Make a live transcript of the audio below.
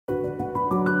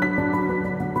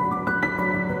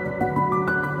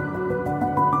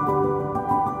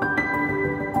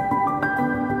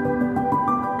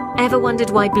Ever wondered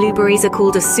why blueberries are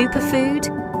called a superfood?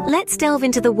 Let's delve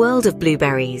into the world of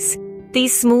blueberries.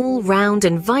 These small, round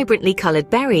and vibrantly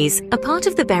colored berries are part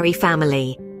of the berry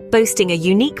family, boasting a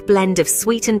unique blend of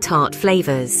sweet and tart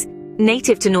flavors.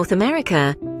 Native to North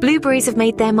America, blueberries have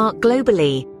made their mark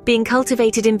globally, being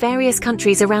cultivated in various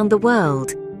countries around the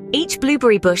world. Each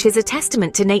blueberry bush is a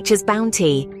testament to nature's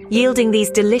bounty, yielding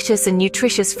these delicious and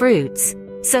nutritious fruits.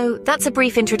 So that's a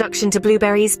brief introduction to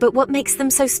blueberries, but what makes them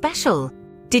so special?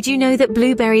 Did you know that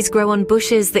blueberries grow on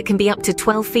bushes that can be up to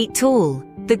 12 feet tall?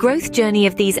 The growth journey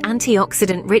of these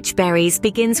antioxidant-rich berries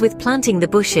begins with planting the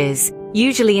bushes,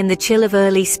 usually in the chill of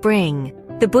early spring.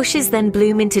 The bushes then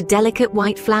bloom into delicate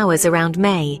white flowers around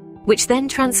May, which then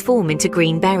transform into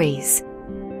green berries.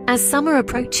 As summer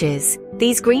approaches,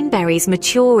 these green berries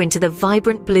mature into the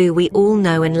vibrant blue we all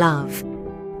know and love.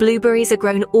 Blueberries are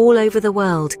grown all over the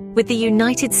world, with the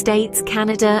United States,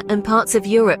 Canada, and parts of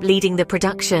Europe leading the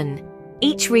production.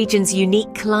 Each region's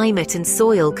unique climate and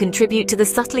soil contribute to the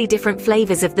subtly different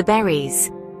flavors of the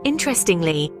berries.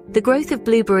 Interestingly, the growth of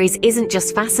blueberries isn't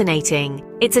just fascinating,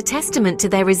 it's a testament to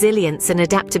their resilience and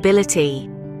adaptability.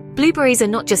 Blueberries are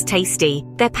not just tasty,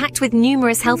 they're packed with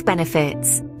numerous health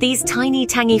benefits. These tiny,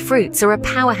 tangy fruits are a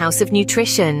powerhouse of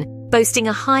nutrition, boasting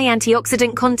a high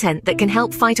antioxidant content that can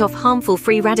help fight off harmful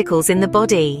free radicals in the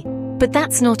body. But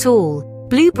that's not all.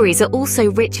 Blueberries are also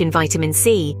rich in vitamin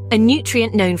C, a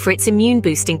nutrient known for its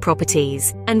immune-boosting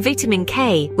properties, and vitamin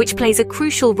K, which plays a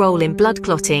crucial role in blood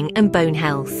clotting and bone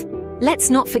health. Let's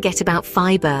not forget about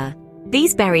fiber.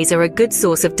 These berries are a good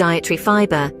source of dietary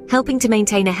fiber, helping to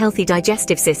maintain a healthy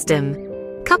digestive system.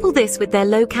 Couple this with their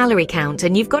low calorie count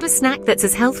and you've got a snack that's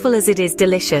as healthful as it is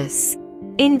delicious.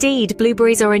 Indeed,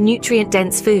 blueberries are a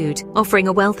nutrient-dense food, offering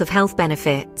a wealth of health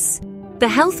benefits. The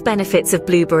health benefits of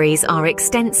blueberries are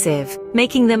extensive,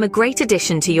 making them a great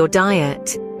addition to your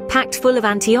diet. Packed full of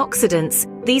antioxidants,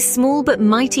 these small but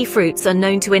mighty fruits are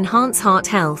known to enhance heart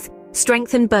health,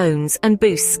 strengthen bones, and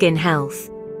boost skin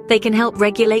health. They can help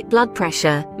regulate blood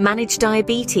pressure, manage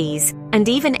diabetes, and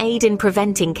even aid in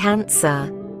preventing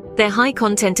cancer. Their high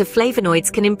content of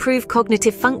flavonoids can improve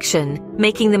cognitive function,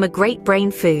 making them a great brain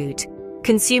food.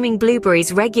 Consuming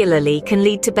blueberries regularly can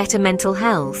lead to better mental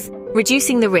health,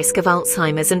 reducing the risk of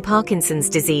Alzheimer's and Parkinson's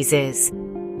diseases.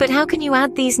 But how can you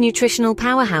add these nutritional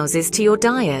powerhouses to your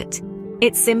diet?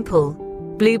 It's simple.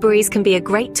 Blueberries can be a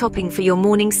great topping for your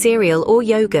morning cereal or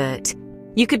yogurt.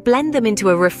 You could blend them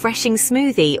into a refreshing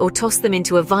smoothie or toss them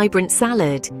into a vibrant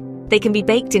salad. They can be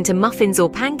baked into muffins or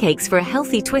pancakes for a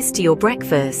healthy twist to your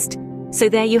breakfast. So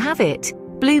there you have it,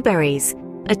 blueberries.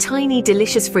 A tiny,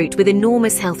 delicious fruit with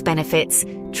enormous health benefits,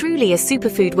 truly a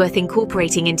superfood worth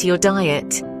incorporating into your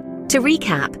diet. To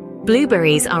recap,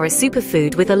 blueberries are a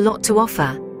superfood with a lot to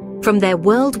offer. From their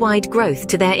worldwide growth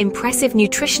to their impressive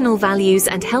nutritional values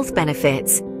and health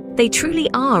benefits, they truly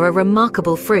are a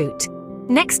remarkable fruit.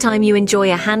 Next time you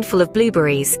enjoy a handful of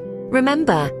blueberries,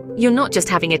 remember, you're not just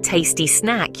having a tasty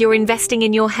snack, you're investing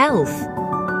in your health.